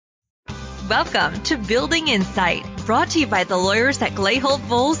Welcome to Building Insight, brought to you by the lawyers at Glayholt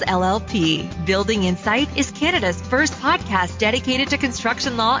Bowles LLP. Building Insight is Canada's first podcast dedicated to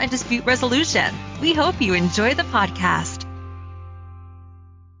construction law and dispute resolution. We hope you enjoy the podcast.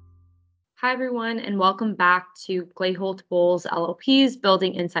 Hi, everyone, and welcome back to Glayholt Bowles LLP's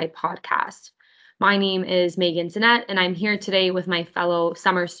Building Insight podcast. My name is Megan Zinnett, and I'm here today with my fellow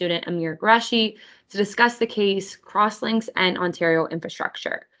summer student Amir Qureshi to discuss the case Crosslinks and Ontario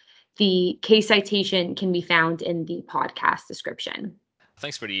Infrastructure. The case citation can be found in the podcast description.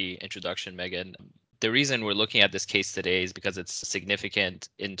 Thanks for the introduction, Megan. The reason we're looking at this case today is because it's significant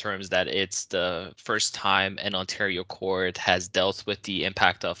in terms that it's the first time an Ontario court has dealt with the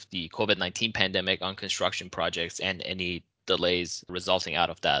impact of the COVID-19 pandemic on construction projects and any delays resulting out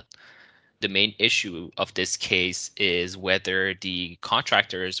of that. The main issue of this case is whether the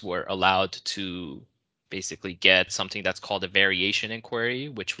contractors were allowed to basically get something that's called a variation inquiry,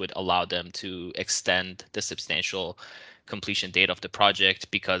 which would allow them to extend the substantial completion date of the project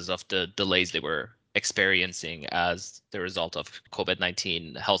because of the delays they were experiencing as the result of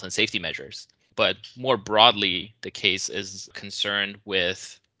COVID-19 health and safety measures. But more broadly, the case is concerned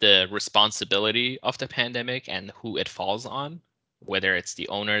with the responsibility of the pandemic and who it falls on, whether it's the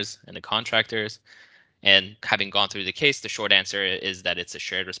owners and the contractors. And having gone through the case, the short answer is that it's a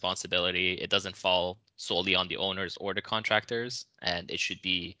shared responsibility. It doesn't fall solely on the owners or the contractors, and it should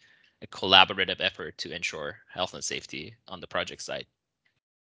be a collaborative effort to ensure health and safety on the project site.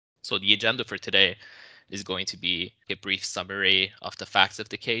 So the agenda for today is going to be a brief summary of the facts of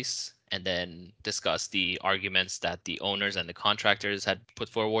the case and then discuss the arguments that the owners and the contractors had put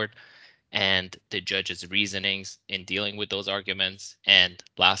forward and the judge's reasonings in dealing with those arguments. And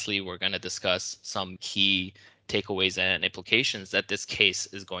lastly, we're going to discuss some key takeaways and implications that this case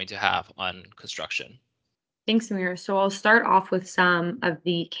is going to have on construction. Thanks, Amir. So I'll start off with some of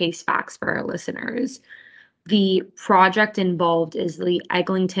the case facts for our listeners. The project involved is the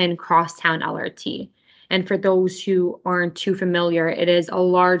Eglinton Crosstown LRT. And for those who aren't too familiar, it is a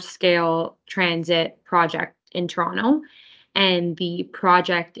large-scale transit project in Toronto, and the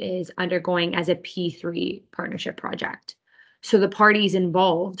project is undergoing as a P3 partnership project. So the parties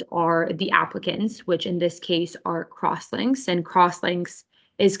involved are the applicants, which in this case are Crosslinks, and Crosslinks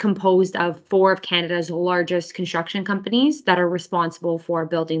is composed of four of Canada's largest construction companies that are responsible for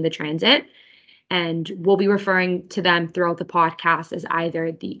building the transit. And we'll be referring to them throughout the podcast as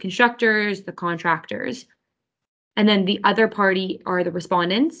either the constructors, the contractors, and then the other party are the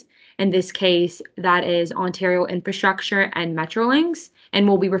respondents. In this case, that is Ontario Infrastructure and Metrolinx, and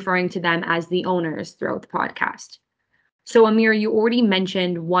we'll be referring to them as the owners throughout the podcast. So, Amir, you already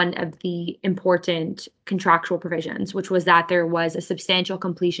mentioned one of the important contractual provisions, which was that there was a substantial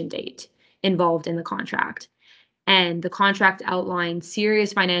completion date involved in the contract. And the contract outlined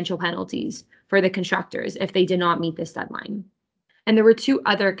serious financial penalties for the constructors if they did not meet this deadline. And there were two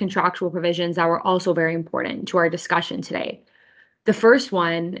other contractual provisions that were also very important to our discussion today. The first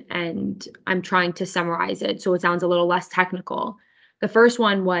one, and I'm trying to summarize it so it sounds a little less technical. The first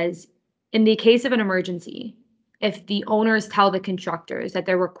one was in the case of an emergency, if the owners tell the constructors that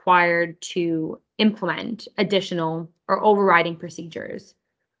they're required to implement additional or overriding procedures,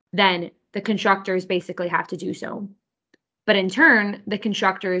 then the constructors basically have to do so. But in turn, the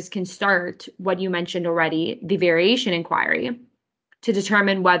constructors can start what you mentioned already, the variation inquiry, to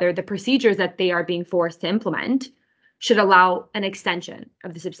determine whether the procedures that they are being forced to implement should allow an extension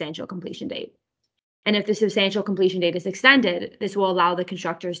of the substantial completion date. And if the substantial completion date is extended, this will allow the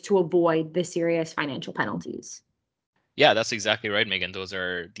constructors to avoid the serious financial penalties. Yeah, that's exactly right, Megan. Those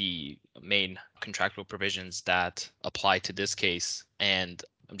are the main contractual provisions that apply to this case. And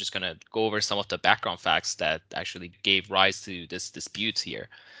I'm just going to go over some of the background facts that actually gave rise to this dispute here.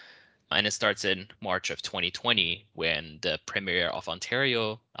 And it starts in March of 2020 when the Premier of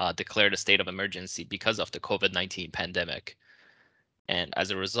Ontario declared a state of emergency because of the COVID-19 pandemic. And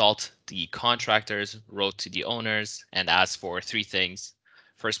as a result, the contractors wrote to the owners and asked for three things.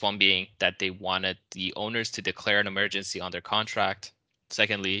 First one being that they wanted the owners to declare an emergency on their contract.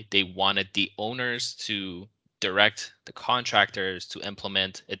 Secondly, they wanted the owners to direct the contractors to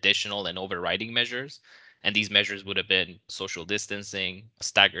implement additional and overriding measures. And these measures would have been social distancing,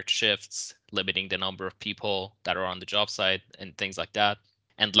 staggered shifts, limiting the number of people that are on the job site, and things like that.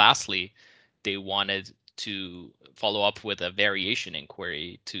 And lastly, they wanted to follow up with a variation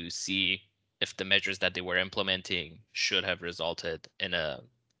inquiry to see if the measures that they were implementing should have resulted in a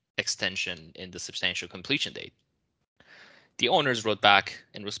extension in the substantial completion date. The owners wrote back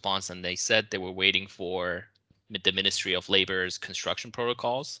in response and they said they were waiting for the Ministry of Labor's construction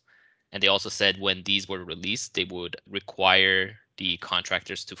protocols. And they also said when these were released, they would require the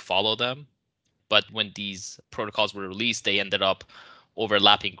contractors to follow them. But when these protocols were released, they ended up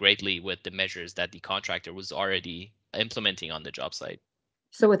overlapping greatly with the measures that the contractor was already implementing on the job site.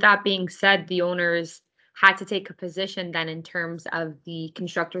 So with that being said, the owners had to take a position then in terms of the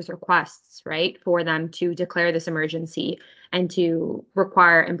constructor's requests, right, for them to declare this emergency and to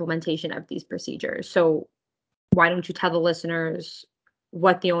require implementation of these procedures. So why don't you tell the listeners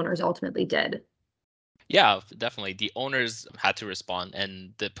what the owners ultimately did? Yeah, definitely. The owners had to respond,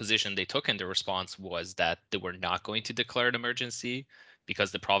 and the position they took in the response was that they were not going to declare an emergency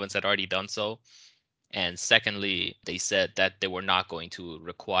because the province had already done so. And secondly, they said that they were not going to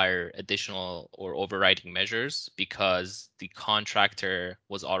require additional or overriding measures because the contractor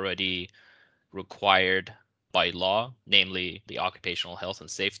was already required by law, namely the occupational health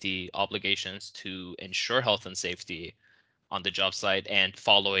and safety obligations to ensure health and safety on the job site. And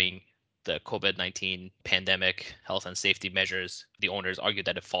following the COVID-19 pandemic health and safety measures, the owners argued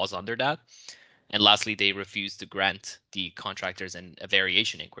that it falls under that. And lastly, they refused to grant the contractors a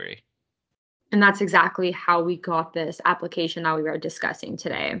variation inquiry. And that's exactly how we got this application that we are discussing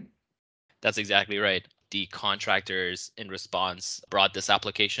today. That's exactly right. The contractors, in response, brought this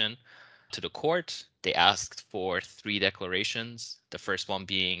application to the court. They asked for three declarations. The first one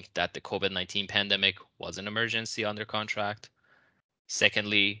being that the COVID-19 pandemic was an emergency on their contract.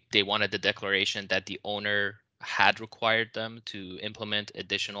 Secondly, they wanted the declaration that the owner had required them to implement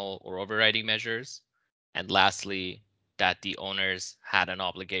additional or overriding measures. And lastly, that the owners had an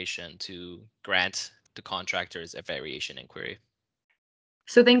obligation to grant the contractors a variation inquiry.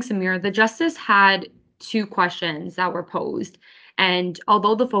 So thanks, Amir. The justice had two questions that were posed. And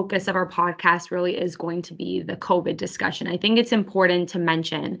although the focus of our podcast really is going to be the COVID discussion, I think it's important to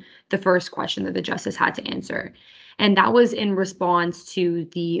mention the first question that the justice had to answer. And that was in response to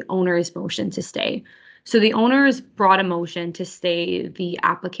the owner's motion to stay. So the owners brought a motion to stay the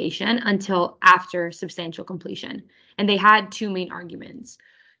application until after substantial completion. And they had two main arguments.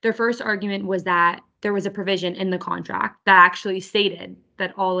 Their first argument was that there was a provision in the contract that actually stated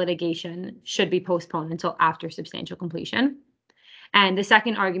that all litigation should be postponed until after substantial completion. And the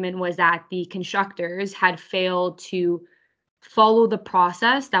second argument was that the constructors had failed to follow the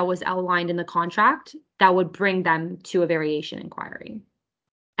process that was outlined in the contract that would bring them to a variation inquiry.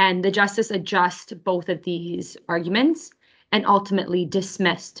 And the justice adjusted both of these arguments and ultimately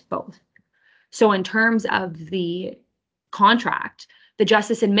dismissed both. So, in terms of the contract, the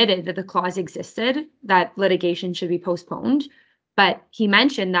justice admitted that the clause existed, that litigation should be postponed, but he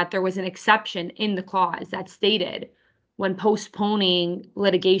mentioned that there was an exception in the clause that stated when postponing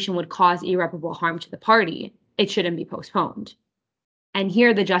litigation would cause irreparable harm to the party, it shouldn't be postponed. And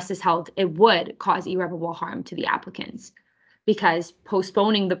here the justice held it would cause irreparable harm to the applicants because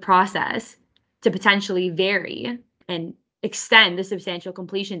postponing the process to potentially vary and extend the substantial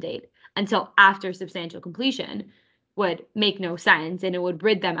completion date until after substantial completion would make no sense and it would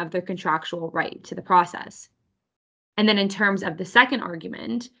rid them of their contractual right to the process. And then, in terms of the second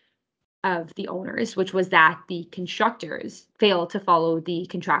argument of the owners, which was that the constructors failed to follow the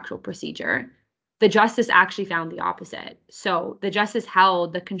contractual procedure, the justice actually found the opposite. So the justice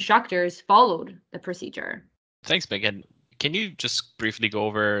held the constructors followed the procedure. Thanks, Megan. Can you just briefly go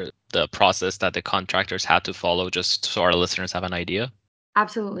over the process that the contractors had to follow, just so our listeners have an idea?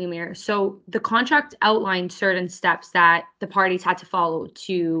 Absolutely, Mir. So the contract outlined certain steps that the parties had to follow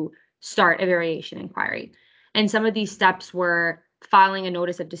to start a variation inquiry. And some of these steps were filing a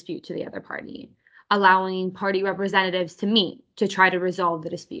notice of dispute to the other party, allowing party representatives to meet to try to resolve the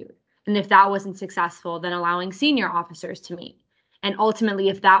dispute. And if that wasn't successful, then allowing senior officers to meet. And ultimately,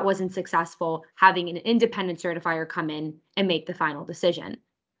 if that wasn't successful, having an independent certifier come in and make the final decision.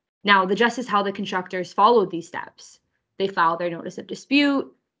 Now, the justice held the constructors followed these steps. They filed their notice of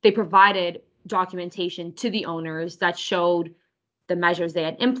dispute. They provided documentation to the owners that showed the measures they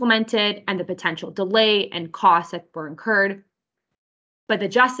had implemented and the potential delay and costs that were incurred. But the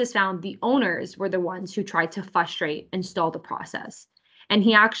justice found the owners were the ones who tried to frustrate and stall the process. And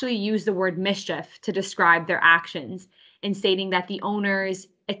he actually used the word mischief to describe their actions in stating that the owners'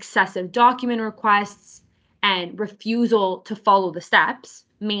 excessive document requests and refusal to follow the steps,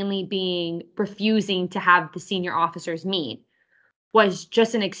 mainly being refusing to have the senior officers meet, was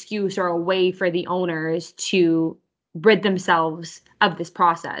just an excuse or a way for the owners to rid themselves of this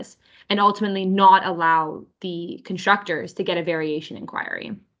process and ultimately not allow the constructors to get a variation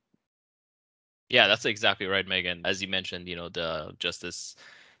inquiry. Yeah, that's exactly right, Megan. As you mentioned, the justice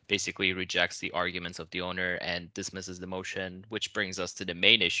basically rejects the arguments of the owner and dismisses the motion, which brings us to the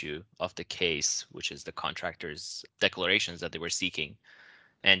main issue of the case, which is the contractors' declarations that they were seeking.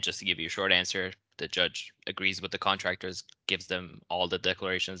 And just to give you a short answer, The judge agrees with the contractors, gives them all the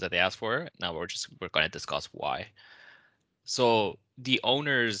declarations that they asked for. Now we're going to discuss why. So the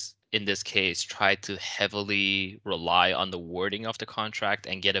owners in this case tried to heavily rely on the wording of the contract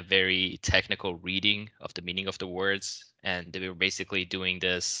and get a very technical reading of the meaning of the words. And they were basically doing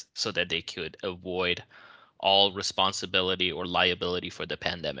this so that they could avoid all responsibility or liability for the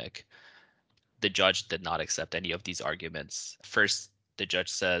pandemic. The judge did not accept any of these arguments. First, the judge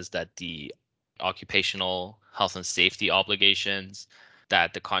says that the occupational health and safety obligations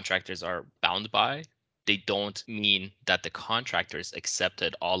that the contractors are bound by, they don't mean that the contractors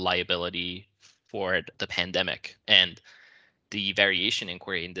accepted all liability for the pandemic. And the variation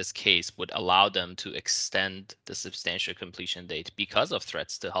inquiry in this case would allow them to extend the substantial completion date because of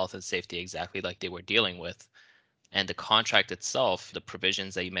threats to health and safety, exactly like they were dealing with. And the contract itself, the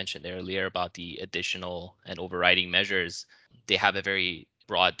provisions that you mentioned earlier about the additional and overriding measures, they have a very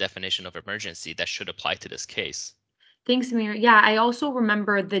broad definition of emergency that should apply to this case. Thanks, Amir. Yeah, I also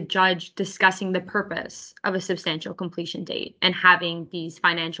remember the judge discussing the purpose of a substantial completion date and having these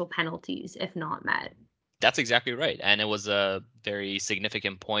financial penalties if not met. That's exactly right. And it was a very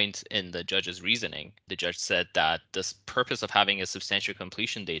significant point in the judge's reasoning. The judge said that the purpose of having a substantial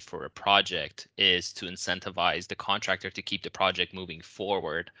completion date for a project is to incentivize the contractor to keep the project moving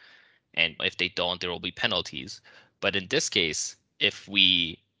forward. And if they don't, there will be penalties. But in this case, if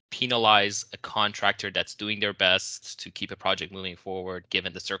we penalize a contractor that's doing their best to keep a project moving forward,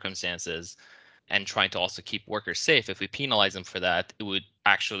 given the circumstances, and trying to also keep workers safe, if we penalize them for that, it would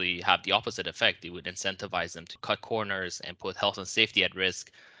actually have the opposite effect. It would incentivize them to cut corners and put health and safety at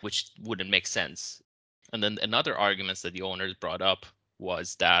risk, which wouldn't make sense. And then another argument that the owners brought up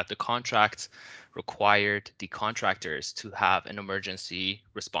was that the contract required the contractors to have an emergency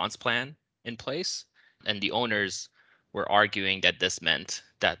response plan in place. And the owners were arguing that this meant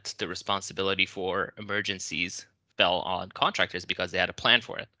that the responsibility for emergencies fell on contractors because they had a plan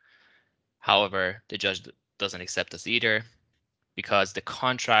for it. However, the judge doesn't accept this either because the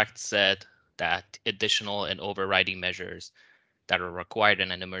contract said that additional and overriding measures that are required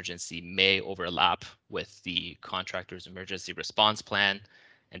in an emergency may overlap with the contractor's emergency response plan.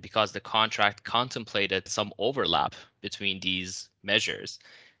 And because the contract contemplated some overlap between these measures,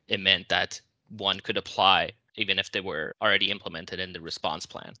 it meant that one could apply even if they were already implemented in the response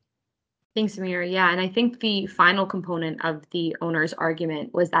plan. Thanks, Amir. Yeah, and I think the final component of the owner's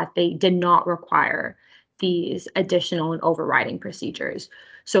argument was that they did not require these additional and overriding procedures.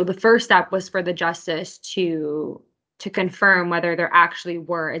 So the first step was for the justice to confirm whether there actually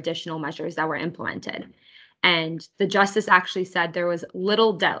were additional measures that were implemented. And the justice actually said there was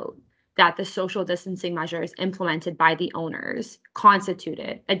little doubt that the social distancing measures implemented by the owners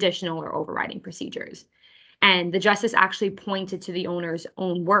constituted additional or overriding procedures. And the justice actually pointed to the owner's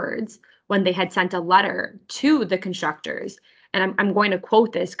own words when they had sent a letter to the constructors. And I'm going to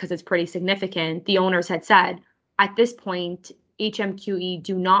quote this because it's pretty significant. The owners had said, at this point, HMQE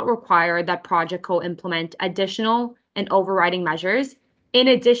do not require that Project Co implement additional and overriding measures in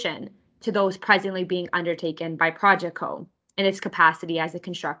addition to those presently being undertaken by Project Co in its capacity as a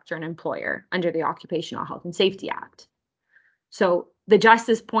constructor and employer under the Occupational Health and Safety Act. So the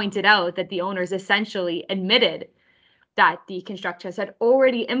justice pointed out that the owners essentially admitted that the constructors had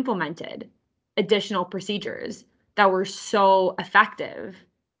already implemented additional procedures that were so effective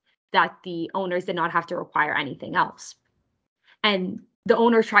that the owners did not have to require anything else. And the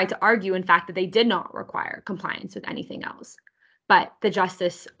owners tried to argue, in fact, that they did not require compliance with anything else. But the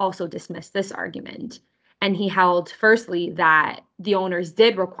justice also dismissed this argument. And he held, firstly, that the owners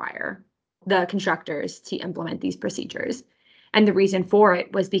did require the constructors to implement these procedures. And the reason for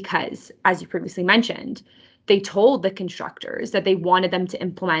it was because, as you previously mentioned, they told the constructors that they wanted them to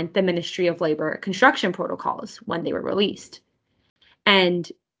implement the Ministry of Labor construction protocols when they were released. And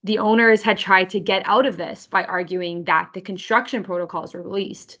the owners had tried to get out of this by arguing that the construction protocols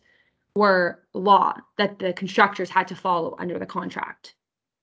released were law that the constructors had to follow under the contract.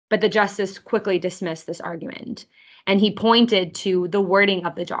 But the justice quickly dismissed this argument. And he pointed to the wording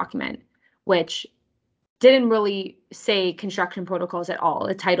of the document, which didn't really say construction protocols at all.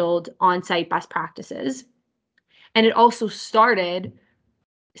 It titled On-Site Best Practices. And it also started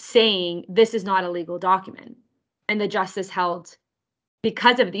saying this is not a legal document. And the justice held,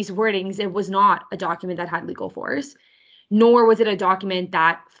 because of these wordings, it was not a document that had legal force, nor was it a document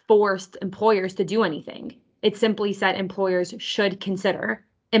that forced employers to do anything. It simply said employers should consider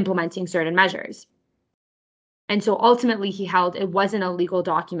implementing certain measures. And so ultimately, he held it wasn't a legal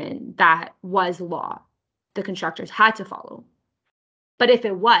document that was law the constructors had to follow. But if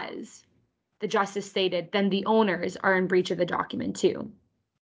it was, the justice stated, then the owners are in breach of the document too.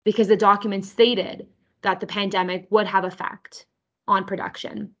 because the document stated that the pandemic would have effect on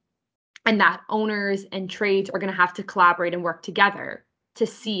production and that owners and trades are going to have to collaborate and work together to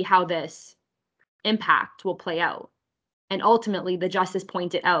see how this impact will play out. And ultimately, the justice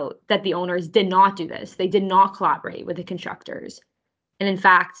pointed out that the owners did not do this. They did not collaborate with the constructors. And in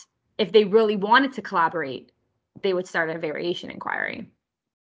fact, if they really wanted to collaborate, they would start a variation inquiry.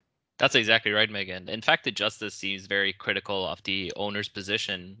 That's exactly right, Megan. In fact, the justice seems very critical of the owner's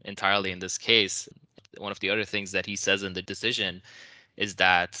position entirely in this case. One of the other things that he says in the decision is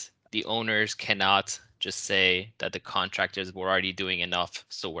that the owners cannot just say that the contractors were already doing enough,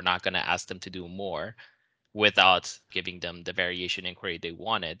 so we're not going to ask them to do more without giving them the variation inquiry they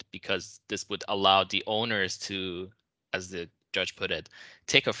wanted, because this would allow the owners to, as the judge put it,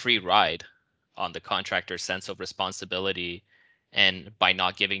 take a free ride on the contractor's sense of responsibility. And by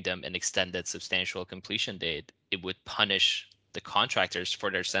not giving them an extended substantial completion date, it would punish the contractors for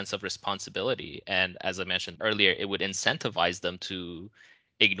their sense of responsibility. And as I mentioned earlier, it would incentivize them to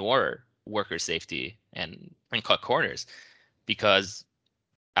ignore worker safety and cut corners, because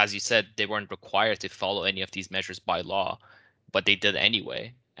as you said, they weren't required to follow any of these measures by law, but they did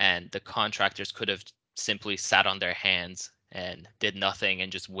anyway. And the contractors could have simply sat on their hands and did nothing and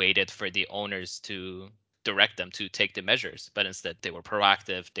just waited for the owners to direct them to take the measures. But instead, they were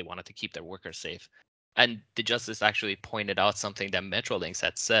proactive. They wanted to keep their workers safe. And the justice actually pointed out something that Metrolinx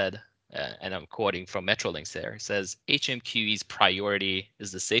had said, and I'm quoting from Metrolinx there. It says, HMQE's priority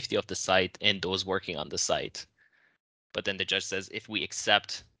is the safety of the site and those working on the site. But then the judge says if we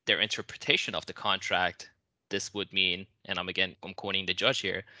accept their interpretation of the contract, this would mean, and I'm quoting the judge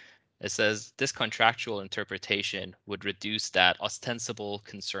here, it says this contractual interpretation would reduce that ostensible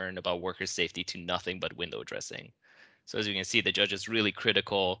concern about worker safety to nothing but window dressing. So as you can see, the judge is really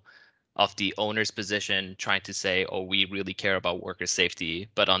critical of the owner's position, trying to say, oh, we really care about worker safety,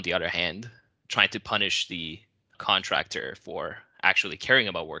 but on the other hand, trying to punish the contractor for actually caring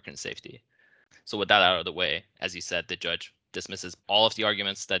about worker safety. So with that out of the way, as you said, the judge dismisses all of the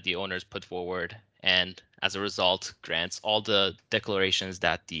arguments that the owners put forward, and as a result, grants all the declarations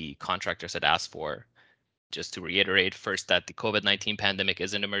that the contractors had asked for. Just to reiterate, first, that the COVID-19 pandemic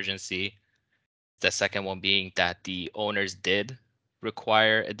is an emergency. The second one being that the owners did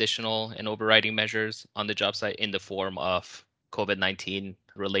require additional and overriding measures on the job site in the form of COVID-19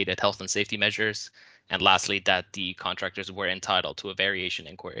 related health and safety measures. And lastly, that the contractors were entitled to a variation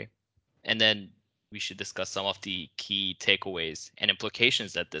inquiry. And then we should discuss some of the key takeaways and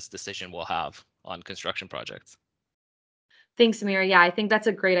implications that this decision will have on construction projects. Thanks, Amir. Yeah, I think that's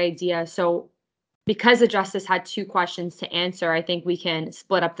a great idea. So, because the justice had two questions to answer, I think we can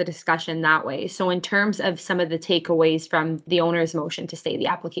split up the discussion that way. So, in terms of some of the takeaways from the owner's motion to stay the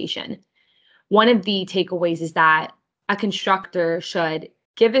application, one of the takeaways is that a constructor should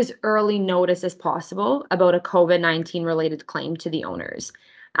give as early notice as possible about a COVID-19 related claim to the owners,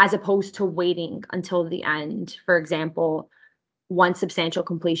 as opposed to waiting until the end, for example, once substantial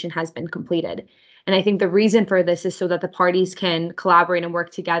completion has been completed. And I think the reason for this is so that the parties can collaborate and work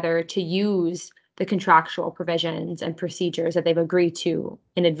together to use the contractual provisions and procedures that they've agreed to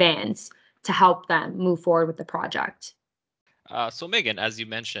in advance to help them move forward with the project. So Megan, as you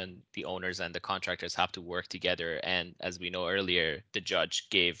mentioned, the owners and the contractors have to work together. And as we know earlier, the judge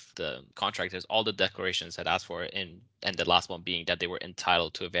gave the contractors all the declarations had asked for, and the last one being that they were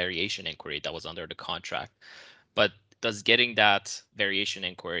entitled to a variation inquiry that was under the contract. But does getting that variation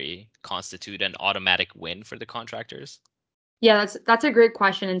inquiry constitute an automatic win for the contractors? Yeah, that's a great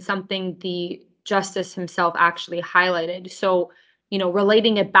question and something the justice himself actually highlighted. So,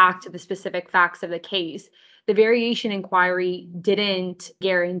 relating it back to the specific facts of the case, the variation inquiry didn't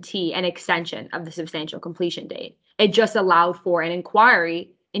guarantee an extension of the substantial completion date. It just allowed for an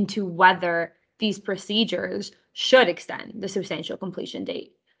inquiry into whether these procedures should extend the substantial completion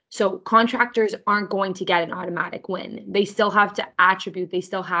date. So contractors aren't going to get an automatic win. They still have to attribute, they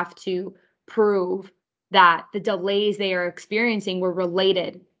still have to prove that the delays they are experiencing were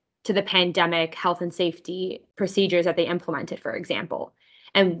related to the pandemic health and safety procedures that they implemented, for example.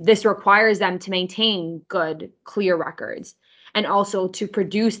 And this requires them to maintain good, clear records and also to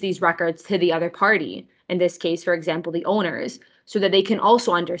produce these records to the other party, in this case, for example, the owners, so that they can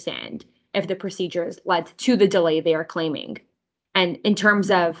also understand if the procedures led to the delay they are claiming. And in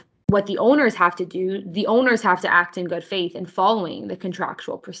terms of what the owners have to do, the owners have to act in good faith in following the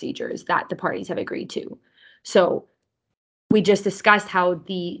contractual procedures that the parties have agreed to. So we just discussed how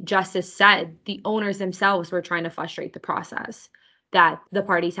the justice said the owners themselves were trying to frustrate the process that the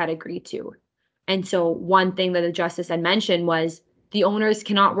parties had agreed to. And so one thing that the justice had mentioned was the owners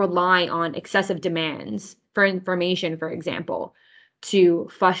cannot rely on excessive demands for information, for example, to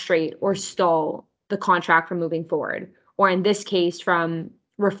frustrate or stall the contract from moving forward, or in this case, from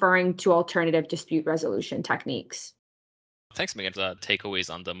referring to alternative dispute resolution techniques. Thanks, Megan, for the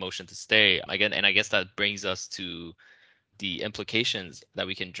takeaways on the motion to stay. Again, and I guess that brings us to the implications that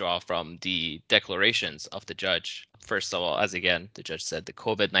we can draw from the declarations of the judge. First of all, as again, the judge said, the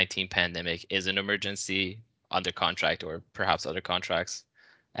COVID-19 pandemic is an emergency under contract or perhaps other contracts.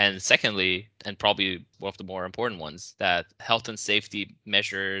 And secondly, and probably one of the more important ones, that health and safety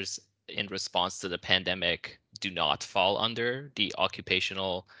measures in response to the pandemic do not fall under the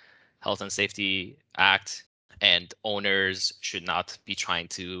Occupational Health and Safety Act, and owners should not be trying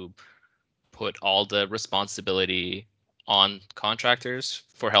to put all the responsibility on contractors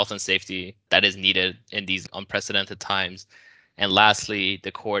for health and safety that is needed in these unprecedented times. And lastly,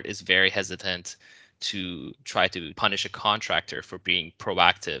 the court is very hesitant to try to punish a contractor for being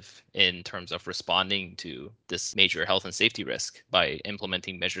proactive in terms of responding to this major health and safety risk by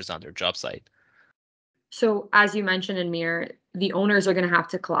implementing measures on their job site. So, as you mentioned, Amir, the owners are going to have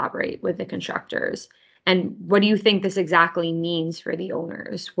to collaborate with the constructors. And what do you think this exactly means for the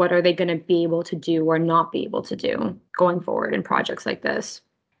owners? What are they going to be able to do or not be able to do going forward in projects like this?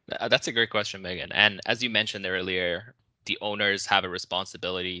 That's a great question, Megan. And as you mentioned earlier, the owners have a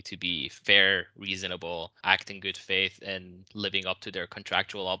responsibility to be fair, reasonable, act in good faith, and living up to their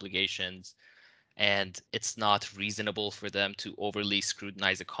contractual obligations. And it's not reasonable for them to overly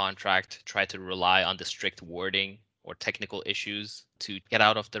scrutinize a contract, try to rely on the strict wording or technical issues to get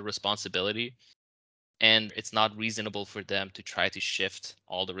out of the responsibility. And it's not reasonable for them to try to shift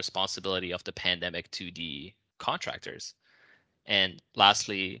all the responsibility of the pandemic to the contractors. And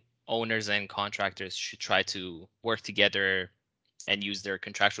lastly, owners and contractors should try to work together and use their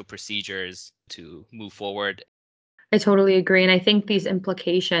contractual procedures to move forward. I totally agree. And I think these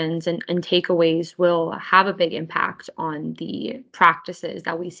implications and takeaways will have a big impact on the practices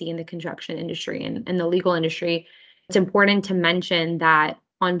that we see in the construction industry and the legal industry. It's important to mention that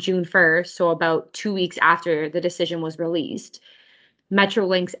on June 1st, so about 2 weeks after the decision was released,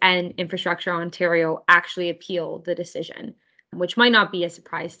 Metrolinx and Infrastructure Ontario actually appealed the decision, which might not be a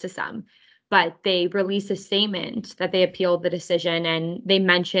surprise to some. But they released a statement that they appealed the decision, and they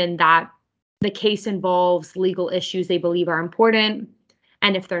mentioned that the case involves legal issues they believe are important.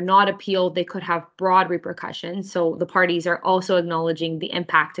 And if they're not appealed, they could have broad repercussions. So the parties are also acknowledging the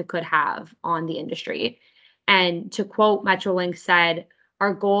impact it could have on the industry. And to quote, Metrolinx said,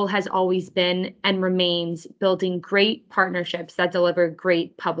 "Our goal has always been and remains building great partnerships that deliver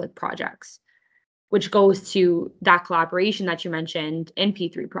great public projects," which goes to that collaboration that you mentioned in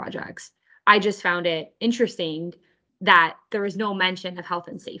P3 projects. I just found it interesting that there is no mention of health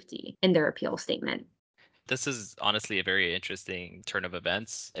and safety in their appeal statement. This is honestly a very interesting turn of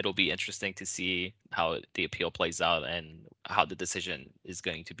events. It'll be interesting to see how the appeal plays out and how the decision is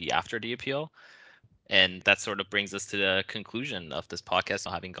going to be after the appeal. And that sort of brings us to the conclusion of this podcast,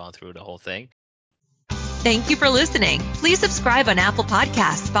 having gone through the whole thing. Thank you for listening. Please subscribe on Apple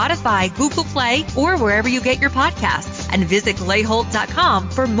Podcasts, Spotify, Google Play, or wherever you get your podcasts, and visit glayholt.com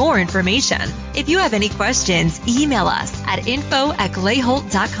for more information. If you have any questions, email us at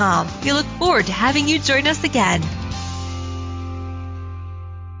info@glayholt.com. We look forward to having you join us again.